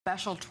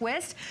special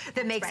twist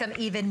that makes them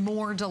even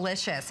more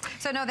delicious.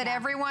 So know that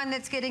everyone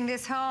that's getting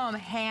this home,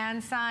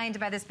 hand signed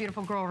by this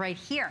beautiful girl right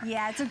here.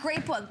 Yeah, it's a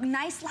great book.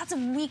 Nice, lots of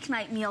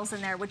weeknight meals in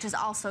there, which is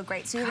also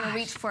great. So you're going to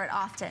reach for it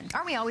often.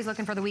 Aren't we always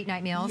looking for the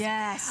weeknight meals?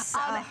 Yes.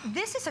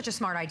 This is such a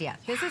smart idea.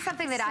 This is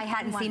something that I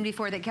hadn't seen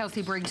before that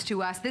Kelsey brings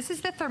to us. This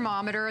is the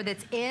thermometer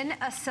that's in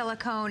a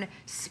silicone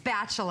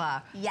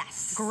spatula.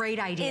 Yes. Great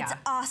idea. It's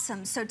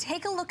awesome. So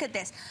take a look at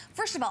this.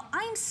 First of all,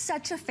 I'm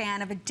such a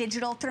fan of a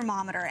digital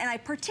thermometer, and I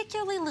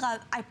particularly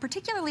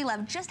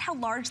love just how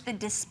large the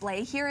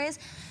display here is.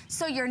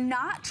 So you're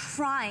not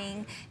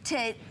trying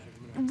to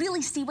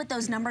really see what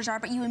those numbers are,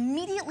 but you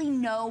immediately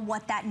know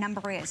what that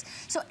number is.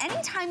 So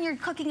anytime you're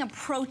cooking a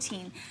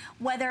protein,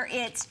 whether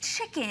it's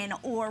chicken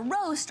or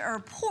roast or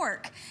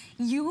pork,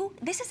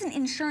 this is an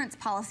insurance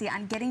policy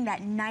on getting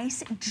that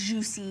nice,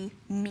 juicy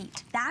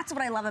meat. That's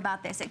what I love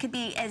about this. It could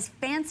be as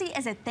fancy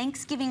as a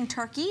Thanksgiving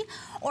turkey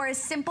or as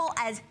simple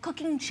as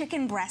cooking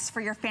chicken breasts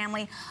for your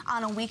family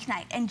on a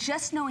weeknight. And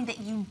just knowing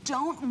that you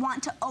don't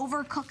want to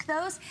overcook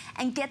those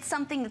and get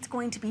something that's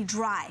going to be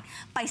dry.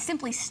 By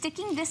simply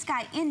sticking this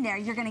guy in there,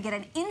 you're gonna get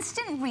an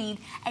instant read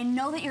and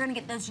know that you're gonna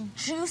get those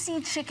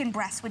juicy chicken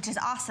breasts, which is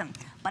awesome.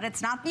 But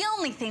it's not the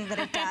only thing that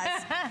it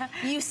does.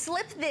 You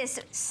slip this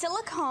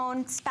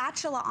silicone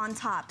spatula on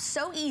top.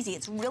 So easy.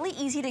 It's really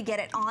easy to get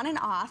it on and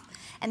off.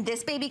 And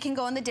this baby can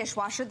go in the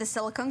dishwasher, the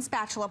silicone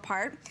spatula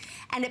part.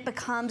 And it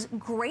becomes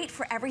great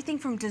for everything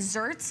from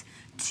desserts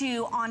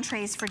to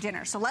entrees for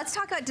dinner. So let's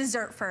talk about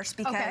dessert first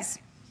because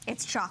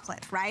it's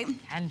chocolate, right?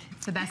 And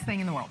it's the best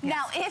thing in the world. Yes.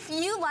 Now, if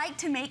you like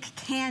to make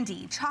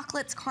candy,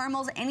 chocolates,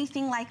 caramels,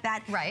 anything like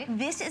that,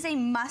 this is a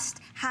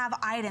must-have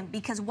item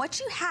because what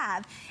you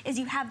have is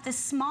you have the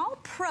small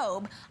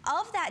probe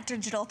of that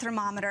digital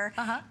thermometer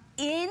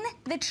in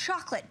the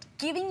chocolate,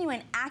 giving you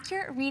an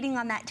accurate reading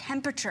on that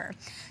temperature.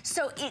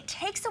 So it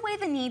takes away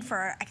the need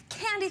for a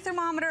candy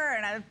thermometer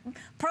and a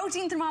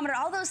protein thermometer,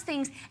 all those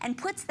things, and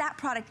puts that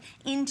product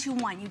into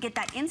one. You get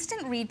that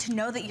instant read to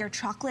know that your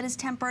chocolate is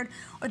tempered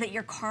or that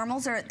your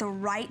caramels are at the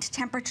right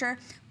temperature.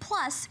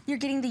 Plus, you're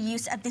getting the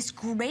use of this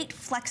great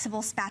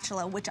flexible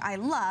spatula, which I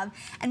love,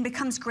 and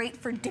becomes great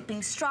for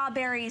dipping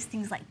strawberries,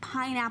 things like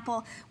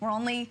pineapple. We're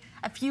only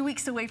a few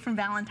weeks away from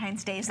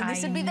Valentine's Day, so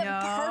this would be the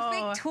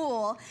perfect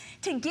tool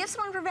to give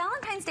someone for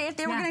Valentine's Day if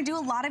they were going to do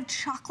a lot of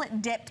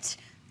chocolate dipped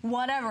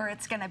whatever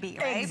it's gonna be,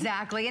 right?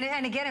 Exactly,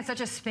 and again, it's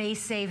such a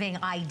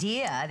space-saving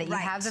idea that you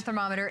have the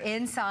thermometer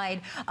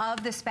inside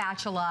of the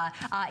spatula.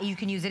 You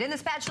can use it in the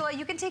spatula,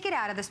 you can take it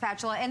out of the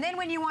spatula, and then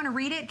when you wanna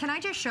read it, can I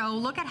just show,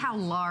 look at how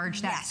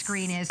large that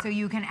screen is, so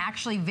you can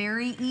actually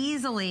very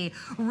easily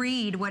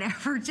read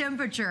whatever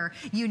temperature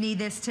you need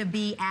this to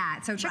be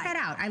at. So check that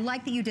out. I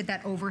like that you did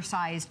that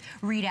oversized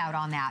readout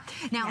on that.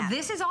 Now,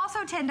 this is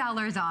also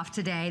 $10 off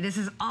today. This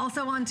is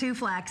also on 2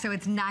 Flex, so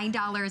it's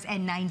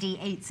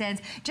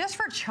 $9.98 just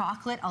for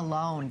chocolate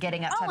alone,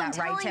 getting up to that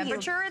right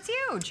temperature. It's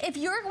huge. If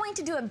you're going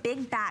to do a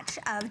big batch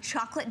of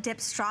chocolate dipped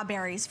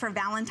strawberries for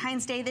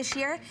Valentine's Day this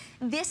year,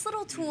 this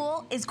little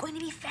tool is going to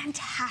be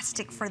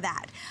fantastic for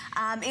that.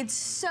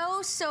 It's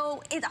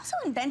it's also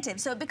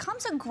inventive, so it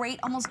becomes a great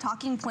almost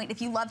talking point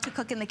if you love to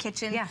cook in the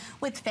kitchen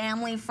with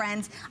family,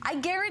 friends. I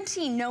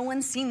guarantee no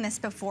one's seen this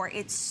before.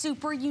 It's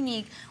super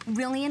unique,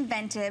 really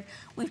inventive.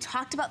 We've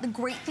talked about the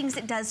great things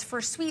it does for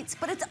sweets,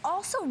 but it's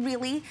also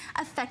really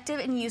effective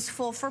and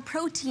useful for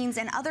proteins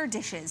and other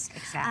dishes.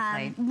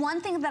 Exactly.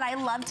 One thing that I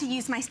love to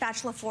use my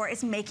spatula for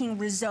is making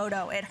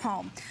risotto at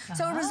home.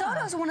 So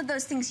risotto is one of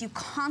those things you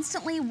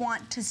constantly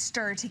want to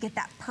stir to get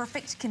that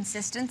perfect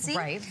consistency.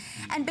 Right.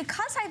 And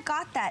because I've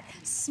got that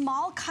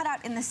small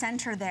cutout in the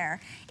center there,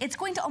 it's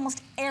going to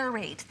almost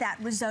aerate that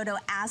risotto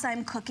as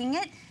I'm cooking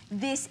it.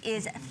 This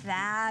is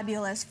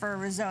fabulous for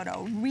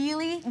risotto.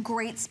 Really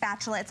great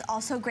spatula. It's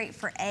also great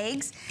for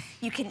eggs.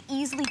 You can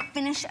easily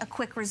finish a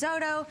quick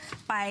risotto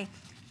by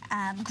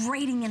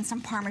grating in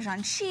some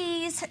Parmesan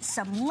cheese,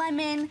 some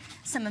lemon,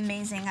 some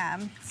amazing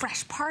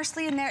fresh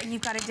parsley in there, and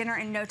you've got a dinner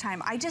in no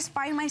time. I just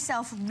find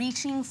myself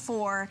reaching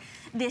for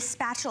this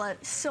spatula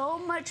so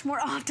much more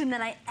often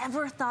than I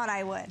ever thought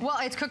I would. Well,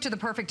 it's cooked to the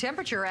perfect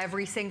temperature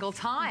every single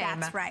time.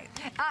 That's right.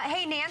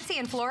 Hey, Nancy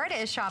in Florida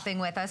is shopping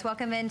with us.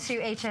 Welcome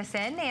into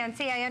HSN.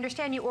 Nancy, I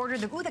understand you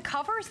ordered the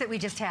covers that we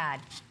just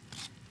had.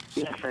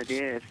 Yes, I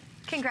did.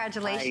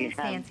 Congratulations,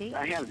 Nancy.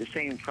 I have the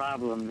same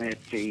problem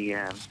that the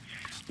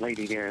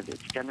lady there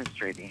that's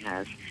demonstrating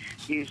has.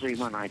 Usually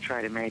when I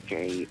try to make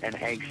an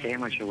egg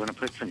sandwich, I want to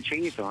put some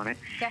cheese on it,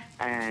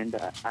 and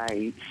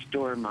I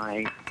store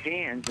my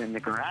pans in the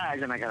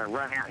garage, and I got to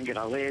run out and get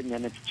a lid, and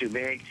then it's too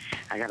big.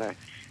 I got to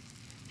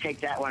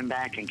take that one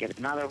back and get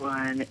another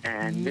one,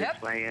 and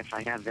this way, if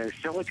I have those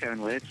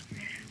silicone lids,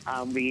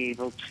 I'll be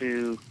able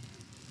to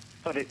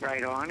put it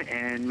right on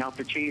and melt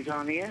the cheese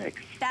on the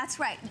eggs. That's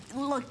right.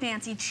 Look,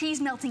 Nancy, cheese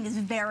melting is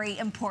very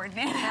important.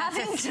 And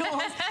having tools to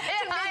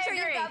make sure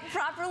you've got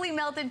properly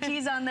melted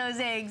cheese on those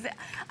eggs,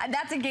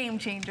 that's a game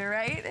changer,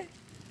 right?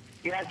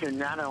 Yes, and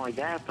not only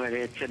that, but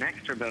it's an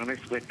extra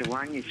bonus with the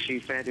one she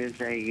said is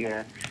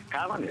a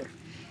colander.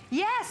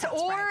 Yes,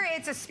 or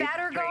it's a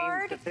spatter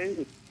guard.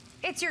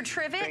 It's your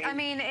trivet. I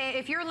mean,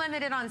 if you're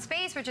limited on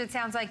space, which it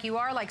sounds like you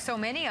are, like so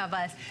many of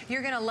us,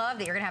 you're going to love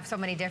that. You're going to have so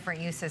many different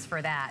uses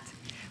for that.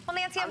 Well,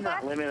 Nancy, I'm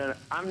not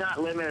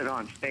limited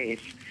on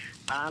space.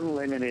 I'm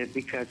limited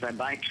because I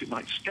buy too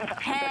much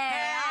stuff. Hey,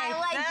 I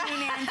like you,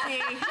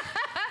 Nancy.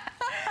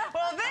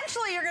 Well,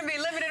 eventually you're going to be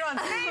limited on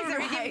space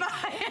if you keep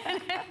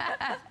buying.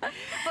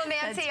 Well,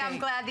 Nancy, I'm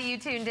glad that you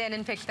tuned in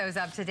and picked those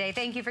up today.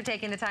 Thank you for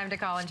taking the time to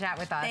call and chat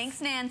with us.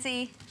 Thanks,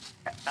 Nancy.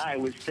 I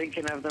was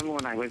thinking of them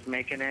when I was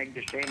making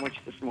egg sandwich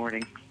this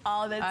morning.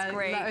 Oh, that's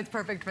great. It's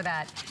perfect for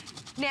that.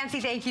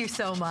 Nancy, thank you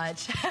so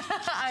much.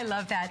 I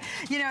love that.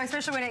 You know,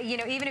 especially when,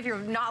 even if you're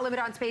not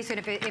limited on space, and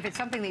if it's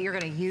something that you're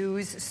going to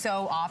use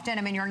so often,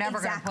 I mean, you're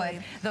never going to put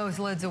those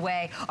lids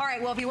away. All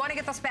right, well, if you want to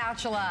get the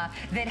spatula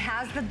that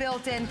has the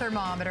built-in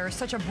thermometer,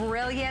 such a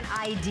brilliant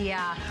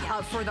idea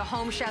for the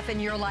home chef in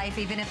your life,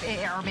 even if,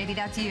 or maybe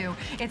that's you,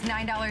 it's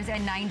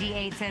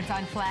 $9.98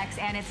 on Flex,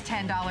 and it's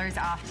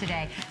 $10 off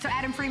today. So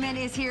Adam Freeman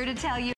is here to tell you